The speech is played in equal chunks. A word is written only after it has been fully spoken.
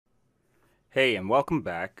Hey, and welcome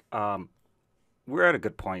back. We're at a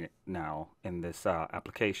good point now in this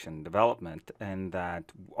application development, and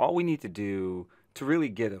that all we need to do to really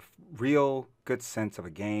get a real good sense of a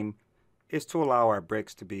game is to allow our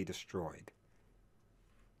bricks to be destroyed.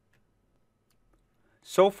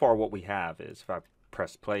 So far, what we have is, if I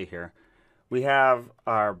press play here, we have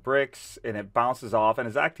our bricks and it bounces off and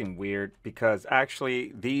it's acting weird because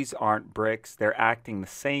actually these aren't bricks. They're acting the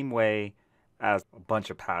same way as a bunch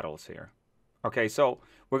of paddles here. Okay, so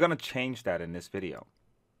we're going to change that in this video.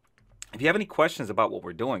 If you have any questions about what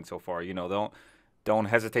we're doing so far, don't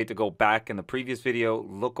hesitate to go back in the previous video,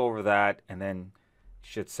 look over that, and then it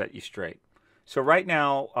should set you straight. So right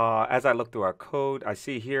now, as I look through our code, I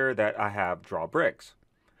see here that I have draw bricks.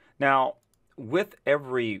 Now, with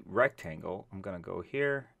every rectangle, I'm going to go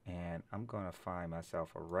here and I'm going to find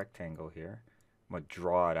myself a rectangle here. I'm going to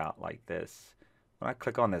draw it out like this. When I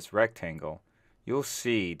click on this rectangle, you'll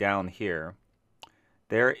see down here,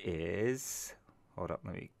 there is, hold up,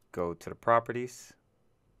 let me go to the properties.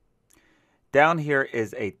 Down here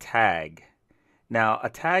is a tag. Now, a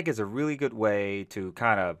tag is a really good way to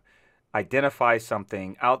kind of identify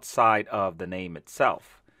something outside of the name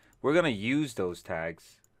itself. We're going to use those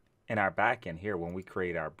tags in our backend here when we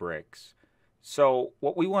create our bricks. So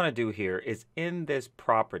what we want to do here is in this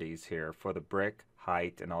properties here for the brick,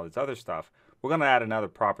 height, and all this other stuff, we're going to add another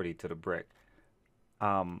property to the brick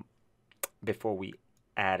before we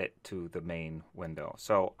add it to the main window.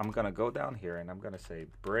 So I'm going to go down here and I'm going to say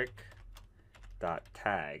brick.tag,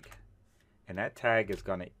 and that tag is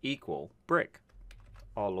going to equal brick,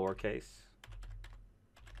 all lowercase.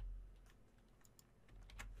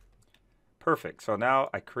 Perfect. So now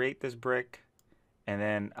I create this brick and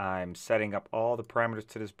then I'm setting up all the parameters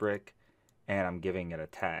to this brick and I'm giving it a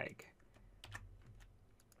tag.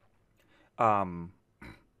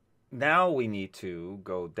 Now we need to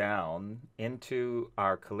go down into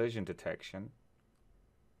our collision detection.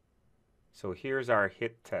 So here's our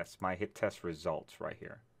hit test, my hit test results right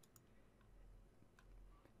here.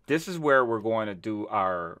 This is where we're going to do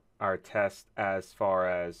our test as far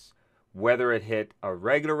as whether it hit a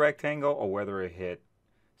regular rectangle or whether it hit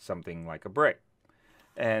something like a brick.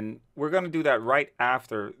 And we're going to do that right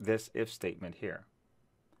after this if statement here.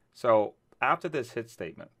 So after this hit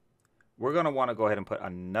statement, we're going to want to go ahead and put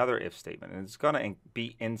another if statement, and it's going to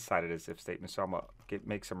be inside of this if statement. So I'm going to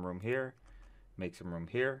make some room here, make some room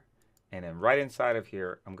here, and then right inside of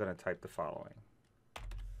here, I'm going to type the following.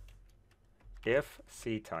 If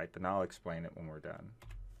C type, and I'll explain it when we're done.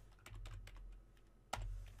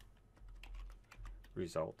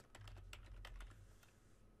 Result.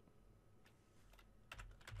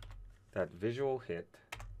 That visual hit,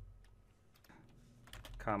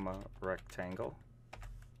 comma, rectangle.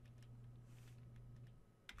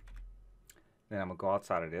 Then I'm going to go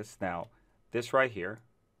outside of this. Now, this right here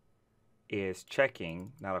is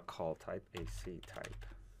checking, not a call type, a C type.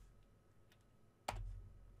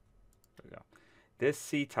 There we go. This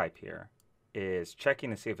C type here is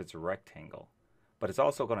checking to see if it's a rectangle, but it's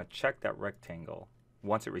also going to check that rectangle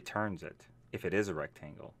once it returns it, if it is a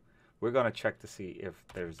rectangle. We're going to check to see if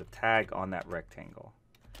there's a tag on that rectangle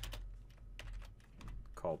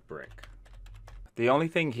called brick. The only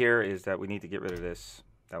thing here is that we need to get rid of this.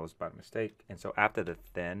 That was by mistake. And so after the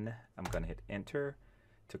then, I'm going to hit enter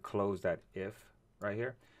to close that if right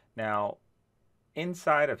here. Now,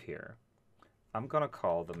 inside of here, I'm going to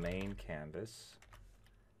call the main canvas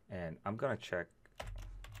and I'm going to check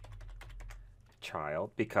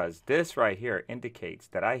child, because this right here indicates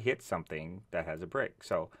that I hit something that has a brick.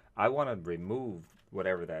 So I want to remove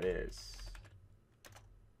whatever that is.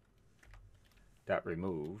 That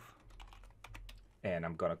remove. And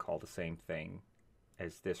I'm going to call the same thing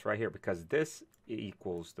as this right here, because this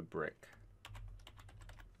equals the brick.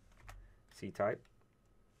 C type,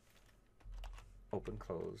 open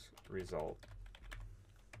close, result,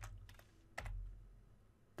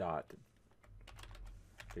 dot,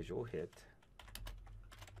 visual hit,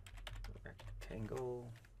 rectangle.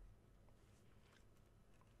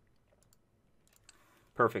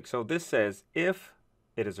 Perfect. So this says if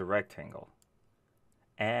it is a rectangle,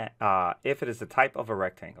 and if it is the type of a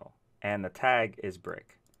rectangle, and the tag is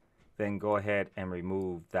brick, then go ahead and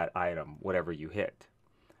remove that item, whatever you hit.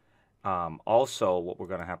 Also, what we're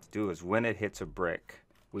going to have to do is when it hits a brick,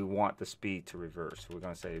 we want the speed to reverse. So we're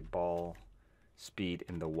going to say ball speed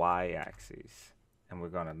in the y-axis, and we're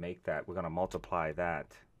going to make that, we're going to multiply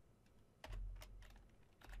that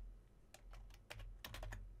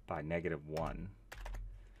by -1.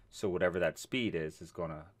 So whatever that speed is going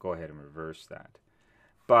to go ahead and reverse that.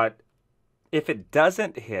 But if it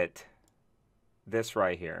doesn't hit this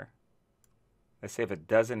right here, let's say if it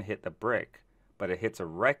doesn't hit the brick, but it hits a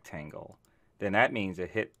rectangle, then that means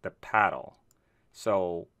it hit the paddle.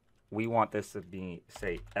 So we want this to be,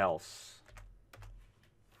 say, else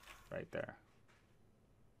right there.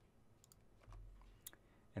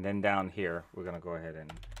 And then down here, we're going to go ahead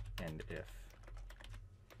and end if.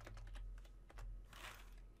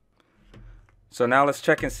 So now let's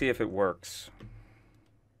check and see if it works.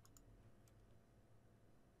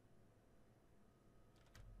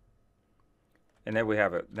 And there we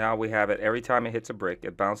have it. Now we have it. Every time it hits a brick,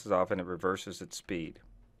 it bounces off and it reverses its speed.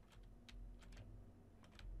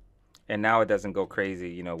 And now it doesn't go crazy,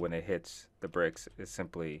 you know, when it hits the bricks. It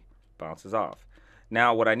simply bounces off.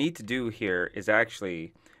 Now what I need to do here is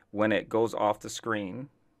actually, when it goes off the screen,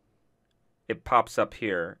 it pops up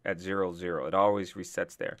here at 0, 0. It always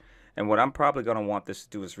resets there. And what I'm probably going to want this to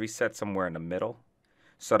do is reset somewhere in the middle.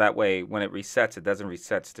 So that way, when it resets, it doesn't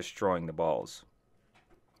reset, destroying the balls.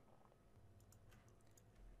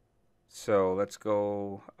 So let's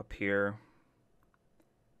go up here.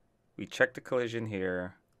 We check the collision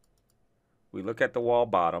here. We look at the wall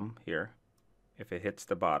bottom here, if it hits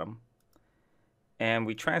the bottom. And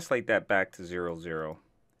we translate that back to 0, 0.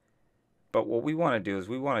 But what we want to do is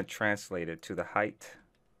we want to translate it to the height.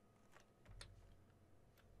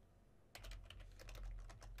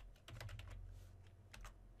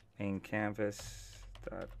 Main canvas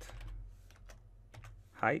dot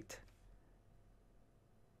height.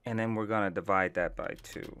 And then we're going to divide that by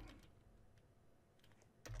 2.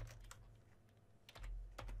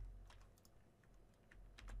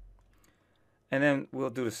 And then we'll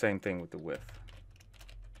do the same thing with the width.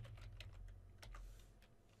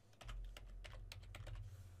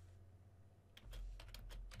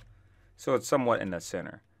 So it's somewhat in the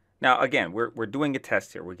center. Now again, we're doing a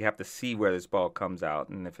test here. We have to see where this ball comes out,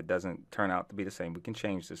 and if it doesn't turn out to be the same, we can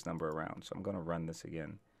change this number around. So I'm going to run this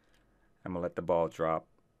again. I'm going to let the ball drop.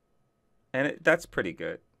 And that's pretty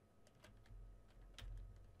good.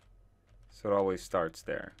 So it always starts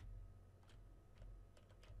there.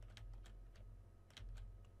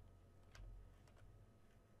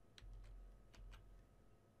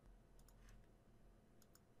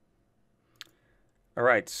 All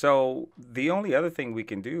right, so the only other thing we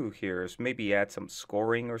can do here is maybe add some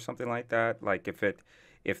scoring or something like that. Like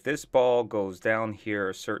if this ball goes down here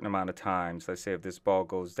a certain amount of times, let's say if this ball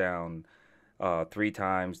goes down 3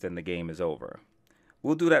 times, then the game is over.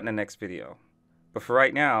 We'll do that in the next video. But for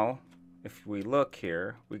right now, if we look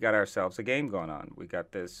here, we got ourselves a game going on. We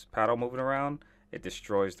got this paddle moving around. It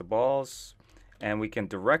destroys the balls, and we can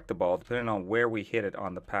direct the ball depending on where we hit it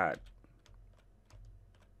on the pad.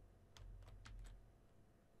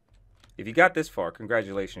 If you got this far,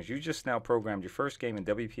 congratulations. You just now programmed your first game in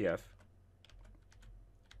WPF.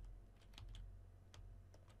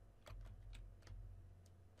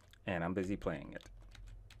 And I'm busy playing it.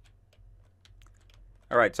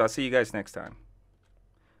 All right, so I'll see you guys next time.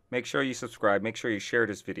 Make sure you subscribe. Make sure you share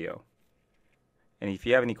this video. And if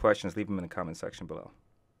you have any questions, leave them in the comment section below.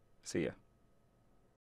 See ya.